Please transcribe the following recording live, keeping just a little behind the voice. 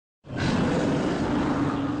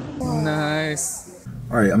Nice.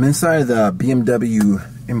 All right, I'm inside the BMW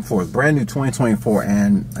M4, brand new 2024,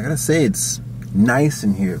 and I gotta say it's nice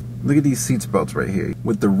in here. Look at these seat belts right here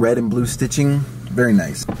with the red and blue stitching. Very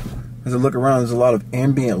nice. As I look around, there's a lot of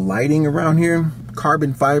ambient lighting around here.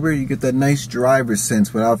 Carbon fiber, you get that nice driver's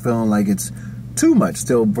sense without feeling like it's too much.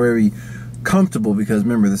 Still very comfortable because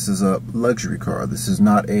remember, this is a luxury car. This is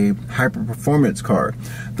not a hyper performance car,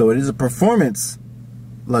 though it is a performance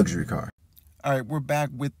luxury car. All right, we're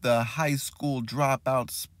back with the high school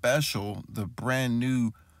dropout special, the brand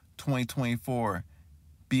new 2024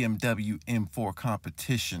 BMW M4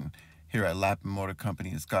 Competition here at Lappin Motor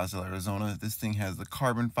Company in Scottsdale, Arizona. This thing has the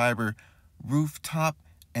carbon fiber rooftop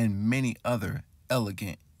and many other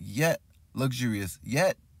elegant yet luxurious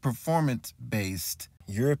yet performance-based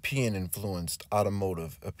European-influenced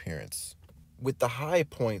automotive appearance. With the high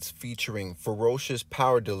points featuring ferocious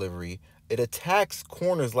power delivery, it attacks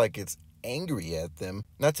corners like it's angry at them,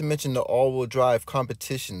 not to mention the all-wheel drive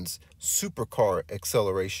competition's supercar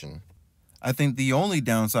acceleration. I think the only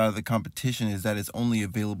downside of the competition is that it's only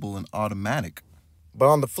available in automatic. But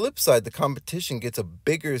on the flip side, the competition gets a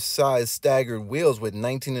bigger size staggered wheels with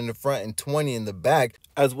 19 in the front and 20 in the back,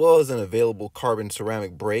 as well as an available carbon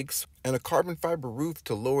ceramic brakes and a carbon fiber roof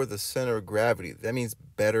to lower the center of gravity. That means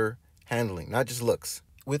better handling, not just looks.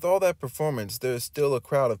 With all that performance, there's still a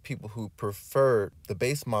crowd of people who prefer the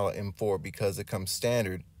base model M4 because it comes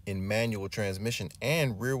standard in manual transmission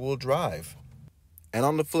and rear-wheel drive. And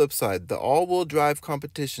on the flip side, the all-wheel drive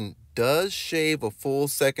competition does shave a full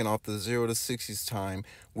second off the 0 to 60s time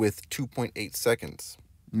with 2.8 seconds.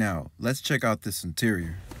 Now, let's check out this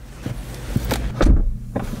interior.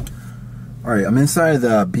 All right, I'm inside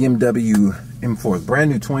the BMW M4,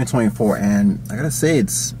 brand new 2024, and I gotta say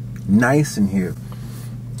it's nice in here.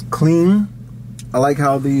 Clean. I like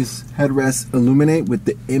how these headrests illuminate with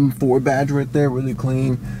the M4 badge right there, really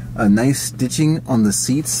clean. A nice stitching on the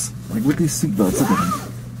seats, like with these seat belts. Look at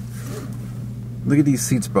them. Look at these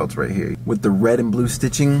seat belts right here with the red and blue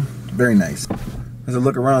stitching. Very nice. As I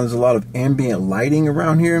look around, there's a lot of ambient lighting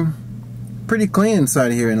around here. Pretty clean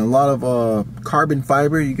inside here, and a lot of carbon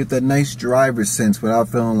fiber. You get that nice driver's sense without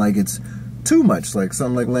feeling like it's too much, like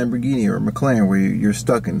something like Lamborghini or McLaren where you're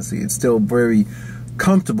stuck in the seat. It's still very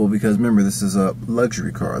comfortable because remember, this is a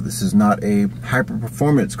luxury car. This is not a hyper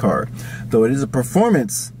performance car, though it is a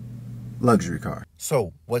performance luxury car.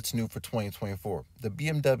 So what's new for 2024? The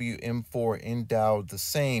BMW M4 endowed the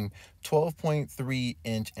same 12.3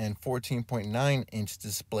 inch and 14.9 inch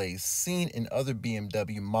displays seen in other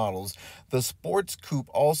BMW models. The sports coupe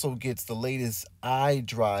also gets the latest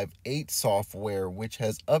iDrive 8 software, which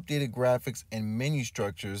has updated graphics and menu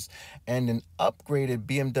structures and an upgraded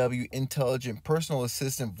BMW intelligent personal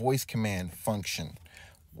assistant voice command function.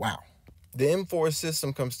 Wow. The M4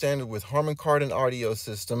 system comes standard with Harman Kardon audio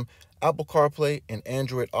system, Apple CarPlay, and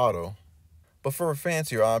Android Auto. But for a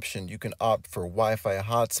fancier option, you can opt for Wi-Fi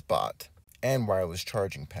hotspot and wireless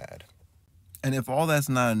charging pad. And if all that's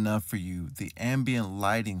not enough for you, the ambient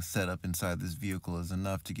lighting setup inside this vehicle is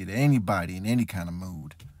enough to get anybody in any kind of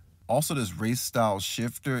mood. Also, this race-style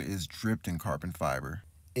shifter is dripped in carbon fiber.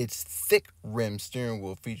 Its thick rim steering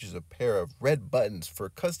wheel features a pair of red buttons for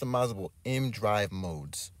customizable M-Drive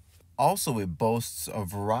modes. Also, it boasts a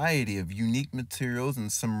variety of unique materials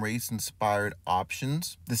and some race-inspired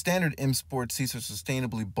options. The standard M Sport seats are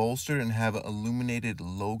sustainably bolstered and have an illuminated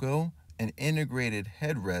logo, an integrated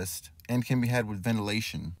headrest, and can be had with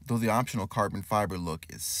ventilation, though the optional carbon fiber look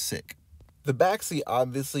is sick. The backseat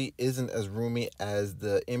obviously isn't as roomy as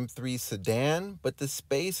the M3 sedan, but the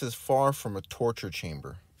space is far from a torture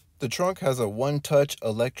chamber. The trunk has a one-touch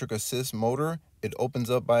electric assist motor. It opens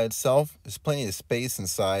up by itself. There's plenty of space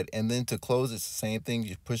inside, and then to close, it's the same thing.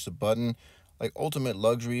 You push the button, like ultimate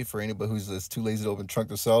luxury for anybody who's just too lazy to open the trunk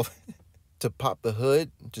themselves. To pop the hood,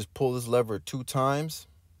 just pull this lever 2 times.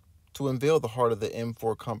 To unveil the heart of the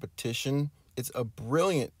M4 Competition, it's a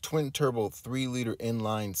brilliant twin-turbo 3-liter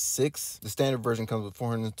inline 6. The standard version comes with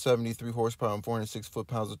 473 horsepower and 406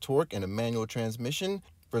 foot-pounds of torque and a manual transmission.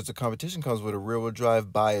 Whereas the Competition comes with a rear-wheel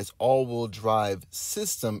drive bias all-wheel drive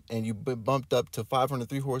system, and you bumped up to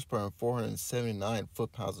 503 horsepower and 479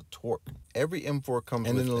 foot-pounds of torque. Every M4 comes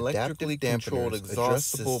with an electrically controlled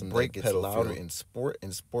exhaust system brake pedal louder in Sport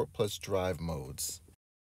and Sport Plus drive modes.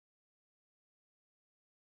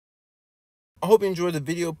 I hope you enjoyed the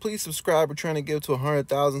video. Please subscribe. We're trying to get to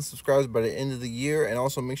 100,000 subscribers by the end of the year, and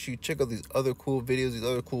also make sure you check out these other cool videos, these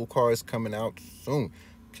other cool cars coming out soon.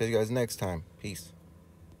 Catch you guys next time. Peace.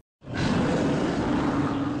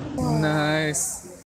 Nice.